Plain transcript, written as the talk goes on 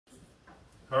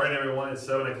All right, everyone, it's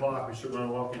 7 o'clock. We should want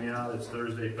to welcome you out. It's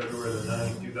Thursday, February the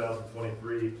 9th,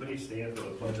 2023. Please stand for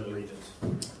the Pledge of Allegiance.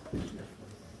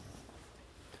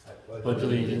 I pledge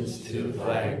allegiance to the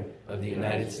flag of the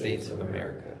United States of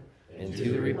America and to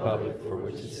the republic for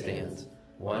which it stands,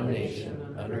 one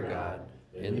nation, under God,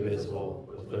 indivisible,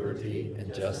 with liberty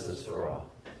and justice for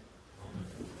all.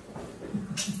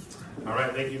 All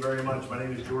right, thank you very much. My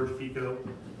name is George Pico,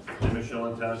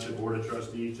 Nimishillen Township Board of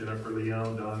Trustees, Jennifer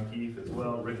Leone, Don Keefe as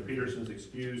well. Rich Peterson's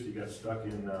excused. He got stuck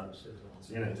in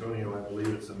San Antonio, I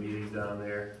believe, at some meetings down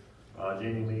there.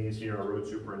 Jamie Lee is here, our road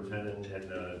superintendent,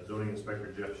 and zoning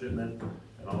inspector Jeff Shipman,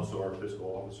 and also our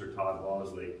fiscal officer Todd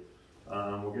Bosley.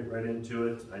 We'll get right into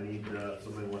it. I need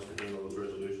somebody who wants to handle those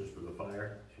resolutions for the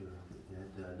fire. Sure.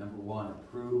 And, number one,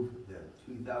 approve the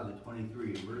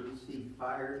 2023 Emergency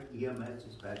Fire EMS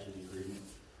Dispatching Agreement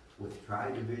with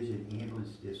Tri-Division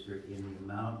Ambulance District in the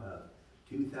amount of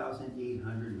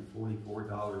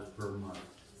 $2,844 per month.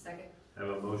 Second. Have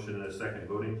a motion and a second.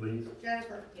 Voting, please.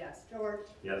 Jennifer? Yes. George?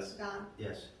 Yes. Don?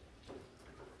 Yes.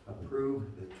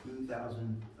 Approve the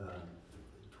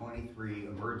 2023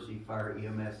 Emergency Fire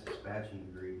EMS Dispatching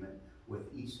Agreement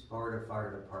with East Sparta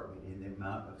Fire Department in the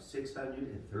amount of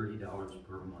 $630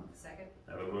 per month. Second.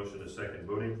 Have a motion and a second.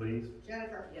 Voting, please.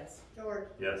 Jennifer? Yes. George?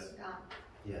 Yes. Don?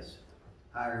 Yes.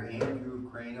 Hire Andrew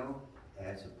Crano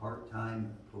as a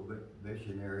part-time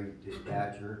probationary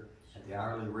dispatcher at the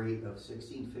hourly rate of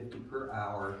 $16.50 per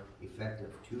hour, effective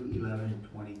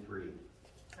 2/11/23.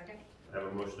 Second. Have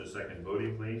a motion and a second.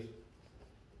 Voting, please.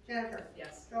 Jennifer?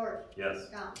 Yes. George? Yes.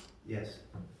 Don? Yes.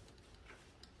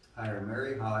 Hire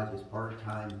Mary Hodge as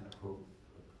part-time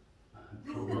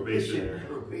Probationary.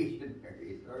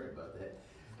 Sorry about that.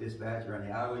 Dispatcher on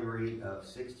the hourly rate of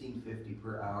 $16.50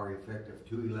 per hour, effective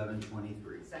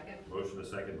 2/11/23. Second. Motion and a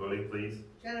second. Voting, please.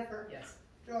 Jennifer? Yes.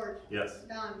 George? Yes.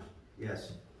 Don?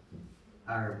 Yes.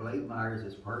 Hire Blake Myers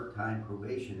as part-time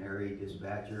probationary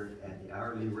dispatcher at the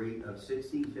hourly rate of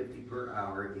 $16.50 per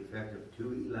hour, effective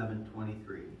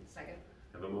 2/11/23. Second.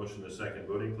 Have a motion and a second.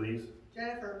 Voting, please.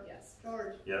 Jennifer? Yes.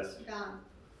 George? Yes. Don?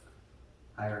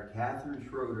 Hire Catherine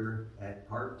Schroeder at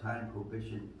part-time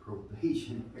probationary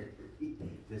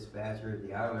dispatcher at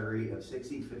the hourly rate of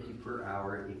 $16.50 per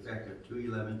hour, effective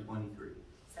 2/11/23.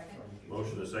 Second.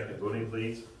 Motion and a second. Voting,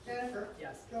 please. Jennifer?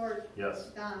 Yes. George?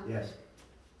 Yes. Don? Yes.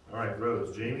 All right,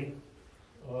 roads. Jamie?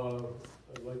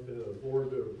 I'd like the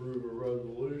board to approve a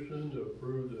resolution to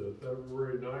approve the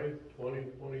February 9th,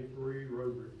 2023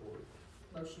 road report.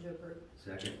 Motion to approve.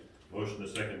 Second. Motion and a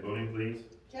second. Voting, please.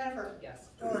 Jennifer? Yes.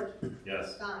 George?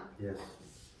 Yes. Don? Yes.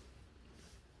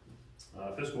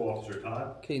 Fiscal officer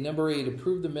Todd? Okay, number 8,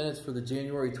 approve the minutes for the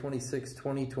January 26,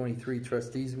 2023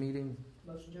 trustees meeting.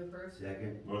 Motion to approve.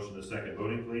 Second. Motion and a second.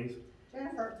 Voting, please.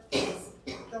 Jennifer? Yes.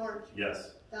 George?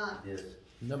 Yes. Don? Yes.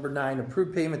 Number 9,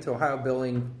 approve payment to Ohio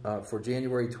Billing for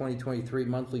January 2023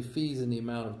 monthly fees in the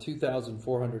amount of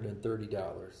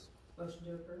 $2,430. Motion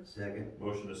to approve. Second.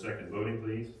 Motion and a second. Voting,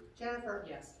 please. Jennifer?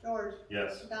 Yes. George?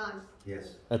 Yes. Don?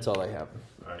 Yes. That's all I have.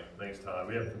 All right, thanks, Todd.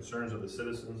 We have concerns of the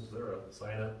citizens. Is there a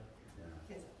sign up?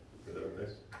 Yes. Is that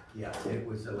okay? Yeah, it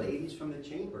was the ladies from the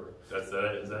chamber. That's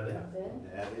that. Is that it?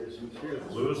 That is true.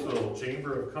 Louisville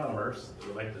Chamber of Commerce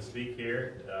would like to speak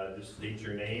here. Just state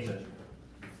your name and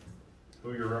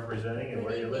who you're representing and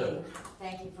where you live.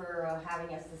 Thank you for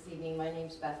having us this evening. My name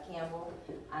is Beth Campbell.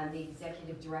 I'm the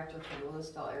Executive Director for the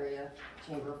Louisville Area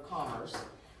Chamber of Commerce.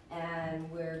 And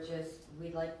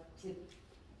we'd like to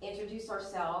introduce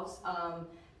ourselves.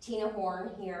 Tina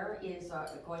Horn here is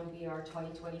going to be our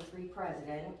 2023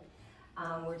 president.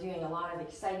 We're doing a lot of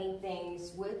exciting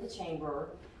things with the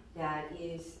chamber that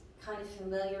is kind of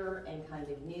familiar and kind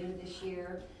of new this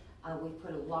year. We've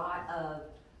put a lot of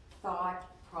thought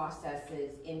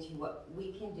processes into what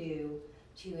we can do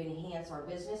to enhance our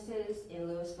businesses in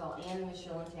Louisville and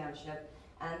Nimishillen Township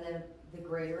and the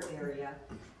greater area,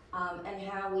 and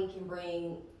how we can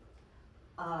bring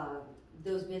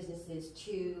those businesses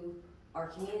to our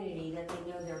community that they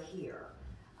know they're here.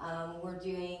 We're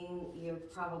doing,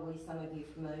 probably some of you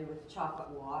familiar with the Chocolate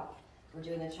Walk.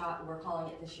 We're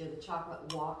calling it this year the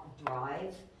Chocolate Walk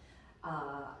Drive,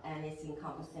 and it's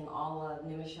encompassing all of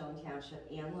Nimishillen Township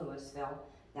and Louisville.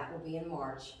 That will be in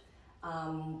March.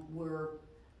 We're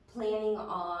planning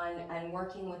on and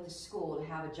working with the school to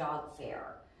have a job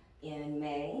fair in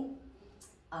May.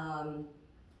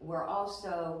 We're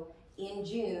also in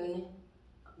June,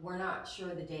 we're not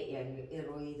sure the date yet,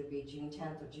 it'll either be June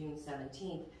 10th or June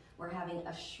 17th. We're having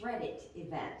a Shred It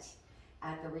event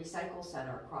at the Recycle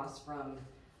Center across from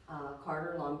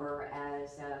Carter Lumber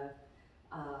as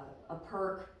a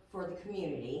perk for the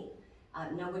community.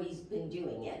 Nobody's been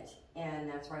doing it, and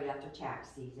that's right after tax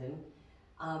season.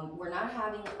 We're not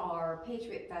having our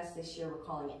Patriot Fest this year, we're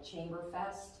calling it Chamber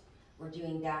Fest. We're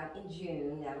doing that in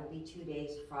June. That'll be 2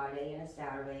 days, Friday and a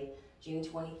Saturday, June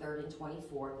 23rd and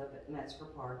 24th up at Metzger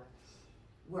Park.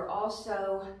 We're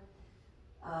also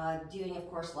doing, of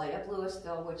course, Light Up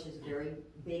Louisville, which is a very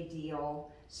big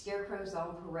deal. Scarecrows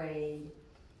on Parade.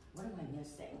 What am I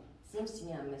missing? Seems to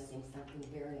me I'm missing something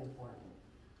very important.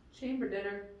 Chamber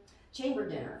dinner. Chamber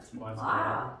dinner.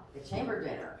 The chamber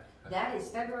dinner. That is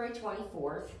February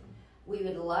 24th. We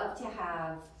would love to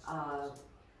have, our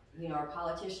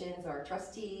politicians, our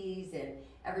trustees, and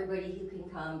everybody who can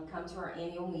come to our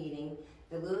annual meeting.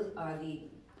 The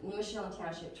Nimishillen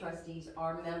Township trustees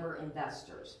are member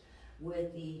investors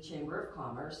with the Chamber of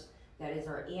Commerce. That is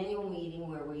our annual meeting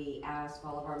where we ask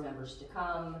all of our members to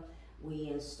come. We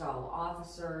install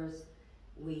officers.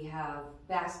 We have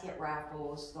basket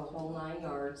raffles, the whole 9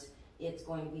 yards. It's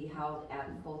going to be held at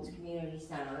Fultz Community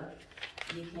Center.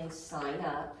 You can sign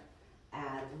up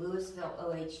at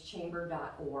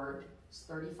louisvilleohchamber.org. It's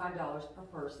 $35 per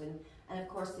person. And of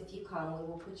course, if you come, we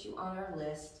will put you on our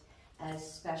list as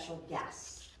special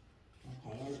guests.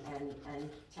 Okay, and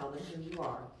tell them who you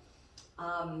are.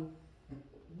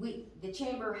 The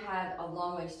Chamber had a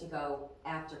long ways to go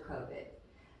after COVID.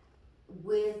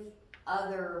 With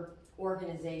other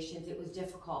organizations, it was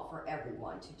difficult for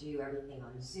everyone to do everything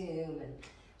on Zoom, and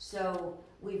so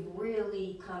we've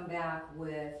really come back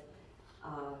with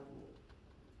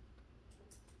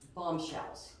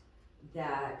bombshells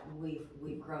that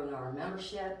we've grown our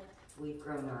membership, we've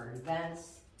grown our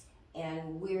events,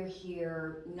 and we're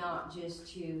here not just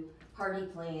to party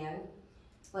plan,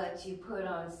 but to put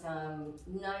on some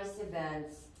nice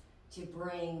events to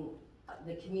bring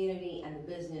the community and the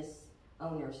business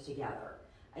owners together.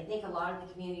 I think a lot of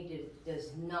the community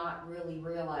does not really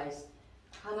realize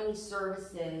how many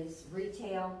services,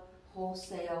 retail,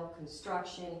 wholesale,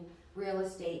 construction, real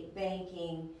estate,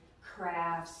 banking,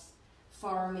 crafts,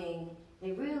 farming,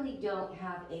 they really don't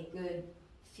have a good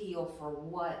feel for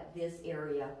what this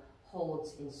area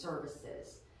holds in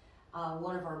services.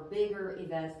 One of our bigger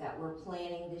events that we're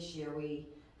planning this year, we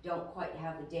don't quite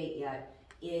have the date yet,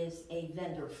 is a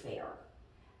vendor fair.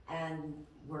 And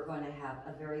we're going to have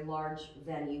a very large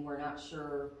venue. We're not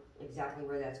sure exactly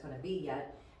where that's going to be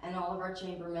yet. And all of our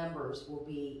chamber members will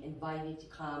be invited to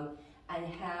come and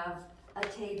have a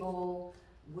table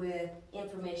with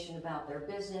information about their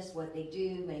business, what they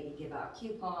do, maybe give out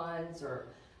coupons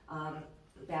or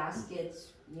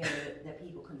baskets, that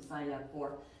people can sign up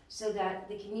for, so that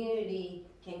the community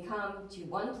can come to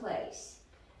one place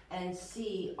and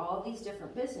see all these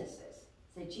different businesses.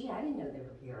 Say, gee, I didn't know they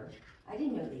were here. I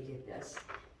didn't know they did this.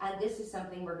 And this is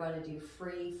something we're going to do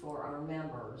free for our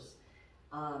members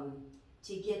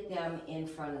to get them in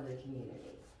front of the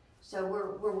community. So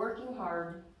we're working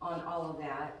hard on all of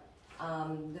that.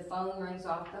 The phone rings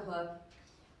off the hook.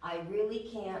 I really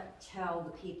can't tell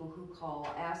the people who call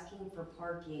asking for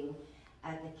parking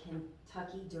at the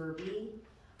Kentucky Derby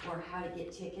or how to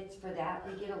get tickets for that.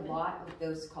 We get a lot of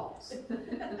those calls.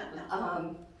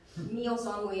 Meals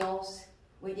on Wheels,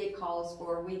 we get calls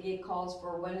for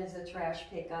when is the trash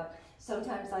pickup.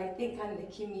 Sometimes I think I'm the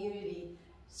community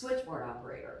switchboard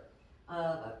operator.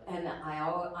 And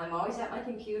I'm always at my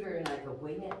computer and I go,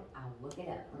 wait a minute, I'll look it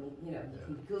up. You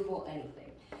can Google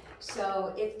anything.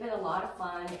 So it's been a lot of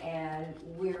fun and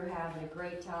we're having a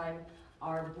great time.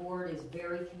 Our board is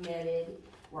very committed.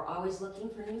 We're always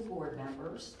looking for new board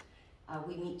members.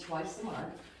 We meet twice a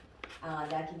month.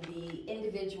 That can be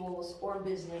individuals or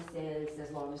businesses as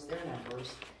long as they're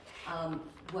members.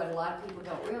 What a lot of people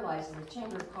don't realize is the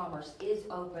Chamber of Commerce is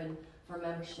open for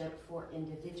membership for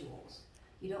individuals.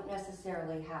 You don't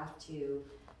necessarily have to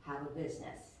have a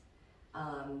business.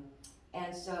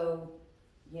 And so,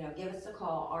 give us a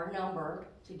call. Our number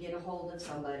to get a hold of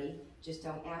somebody, just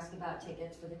don't ask about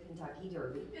tickets for the Kentucky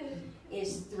Derby,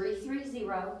 is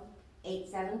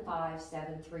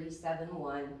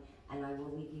 330-875-7371, and I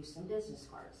will leave you some business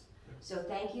cards. So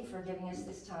thank you for giving us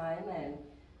this time, and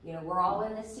we're all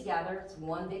in this together. It's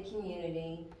one big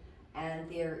community, and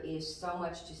there is so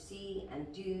much to see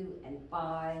and do and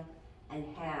buy and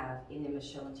have in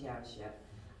Nimishillen Township.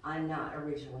 I'm not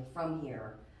originally from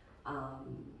here.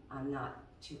 I'm not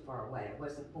too far away. I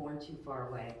wasn't born too far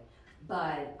away,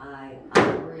 but I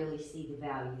really see the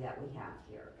value that we have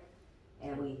here.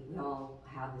 And we all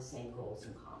have the same goals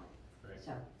in common. Great.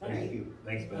 So, thank you.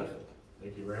 Thanks, Beth.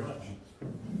 Thank you very much.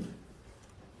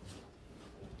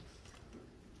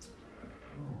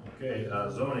 Okay,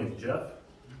 zoning, Jeff?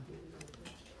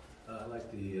 I'd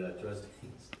like the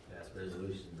trustees to pass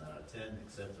resolution 10,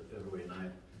 accept the February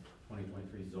 9th,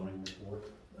 2023 zoning report.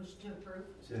 Motion to approve.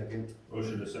 Second.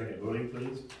 Motion to second voting,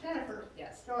 please. Jennifer.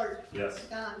 Yes. George, Yes.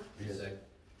 Don, Yes.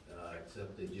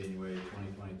 Accept the January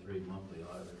 2023 monthly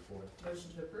audit report.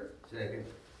 Motion to approve? Second.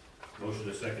 Motion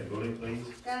to second, voting please.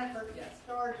 Jennifer, Yes.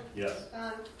 George, Yes.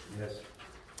 Don, Yes.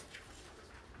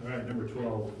 All right, number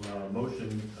 12,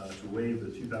 motion to waive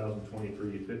the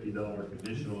 2023 $50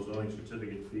 conditional zoning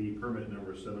certificate fee, permit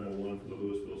number 701 for the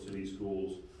Louisville City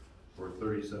Schools for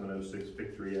 3706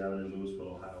 Victory Avenue,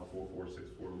 Louisville, Ohio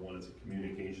 44641. It's a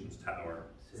communications tower.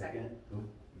 Second.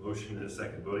 Motion and a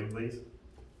second, voting please.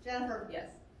 Jennifer,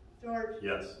 Yes. George,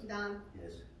 Yes. Don,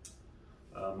 Yes.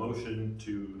 Motion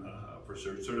to, for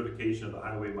certification of the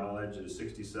highway mileage is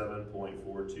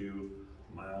 67.42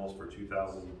 miles for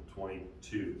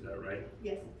 2022, is that right?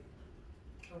 yes.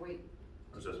 Oh, wait,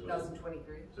 Or is that supposed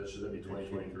 2023? to, should that be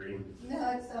 2023?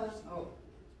 No, it's, Oh,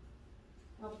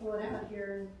 I'll pull it out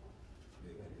here,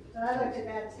 but I looked at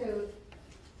that too.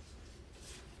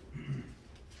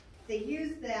 They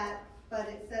used that, but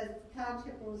it says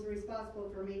Township was responsible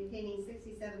for maintaining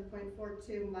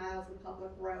 67.42 miles of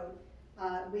public road.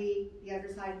 We, the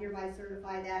other side, hereby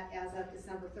certify that as of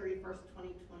December 31st,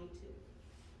 2022.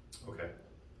 Okay.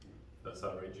 That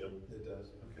sound right, Jim? It does.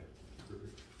 Okay.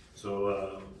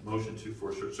 So, motion to,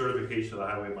 for certification of the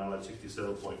highway mileage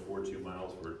 67.42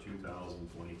 miles for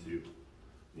 2022.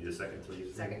 Need a second,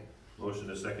 please? second. Motion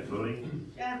to second,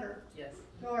 voting? Jennifer, Yes.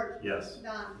 George, Yes.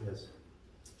 Don, Yes.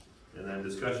 And then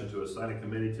discussion to assign a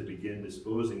committee to begin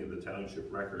disposing of the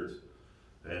township records.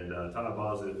 And Todd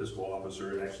Bosley, the fiscal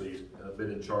officer, actually been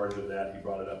in charge of that. He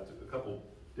brought it up a couple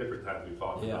different times we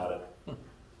talked Yeah. about it.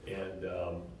 And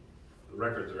the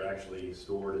records are actually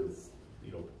stored in,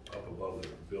 up above the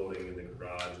building in the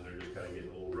garage, and they're just kind of getting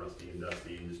a little rusty and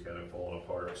dusty and just kind of falling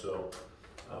apart. So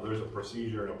there's a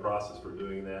procedure and a process for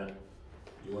doing that.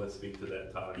 You want to speak to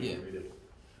that, Todd? You Yeah. can read it.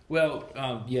 Well,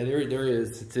 yeah, there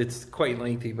is. It's quite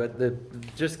lengthy, but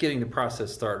just getting the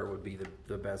process started would be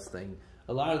the best thing.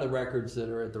 A lot of the records that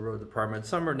are at the road department,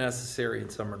 some are necessary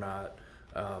and some are not.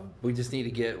 We just need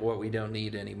to get what we don't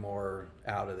need anymore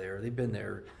out of there. They've been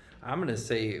there. I'm going to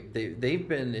say they've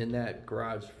been in that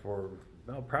garage for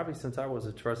probably since I was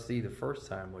a trustee the first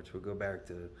time, which would go back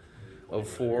to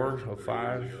 04,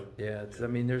 05. Yeah, I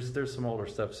mean, there's some older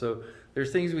stuff. So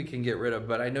there's things we can get rid of.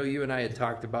 But I know you and I had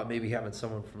talked about maybe having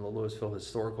someone from the Louisville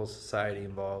Historical Society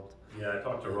involved. Yeah, I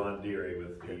talked to Ron Deary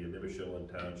with the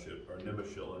Nimishillen Township, or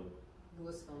Nimishillen,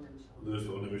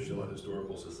 Louisville Nimishillen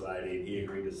Historical Society, and he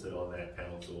agreed to sit on that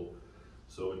council.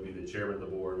 So it would be the chairman of the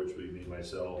board, which would be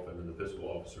myself, and then the fiscal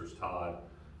officers, Todd,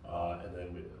 and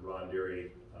then Ron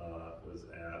Deary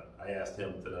I asked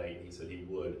him tonight, and he said he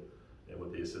would, and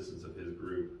with the assistance of his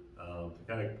group, to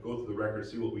kind of go through the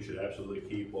records, see what we should absolutely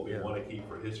keep, what we want to keep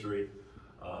for history,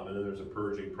 and then there's a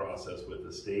purging process with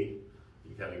the state.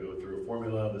 You kind of go through a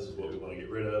formula, this is what we want to get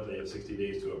rid of, they have 60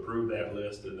 days to approve that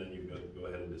list, and then you can go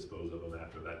ahead and dispose of them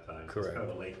after that time. Correct. It's kind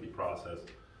of a lengthy process,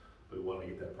 but we want to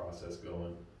get that process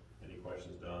going. Any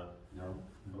questions, Don? No.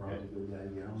 Ron's a good guy to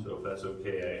get on. So if that's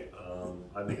okay,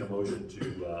 I make a motion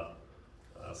to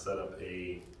set up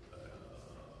a,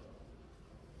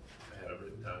 I had it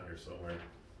written down here somewhere.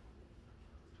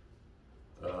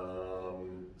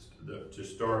 To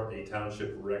start a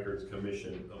Township Records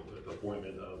Commission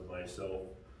appointment of myself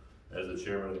as the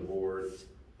chairman of the board,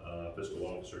 fiscal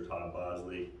officer Todd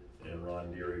Bosley, and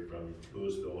Ron Deary from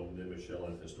Louisville and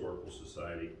Nimishillen Historical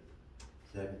Society.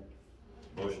 Second.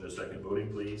 Motion to second, voting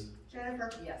please. Jennifer,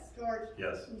 Yes. George,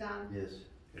 Yes. Don. Yes.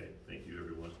 Okay, thank you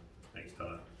everyone. Thanks,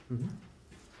 Todd. Mm-hmm.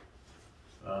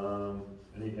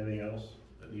 Anything else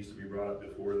that needs to be brought up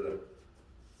before the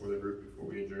group before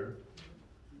we adjourn?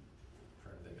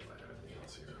 Trying to think if I have anything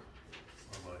else here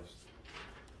on my list.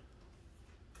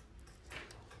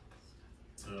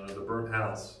 The burnt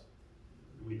house,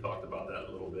 we talked about that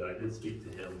a little bit. I did speak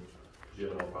to him.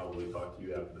 Jim, I'll probably talk to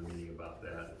you after the meeting about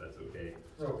that, if that's okay.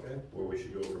 Okay. Where we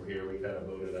should go from here. We kind of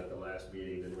voted at the last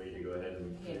meeting, then we need to go ahead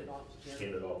and Hand it off to Jim.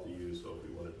 hand it off to you, so if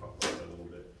we want to talk about that a little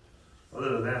bit. Other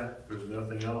than that, if there's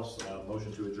nothing else,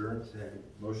 motion to adjourn. Second.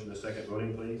 Motion to second,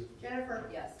 voting please. Jennifer,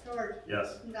 Yes. George,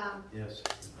 Yes. Don. Yes.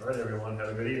 All right, everyone, have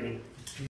a good evening.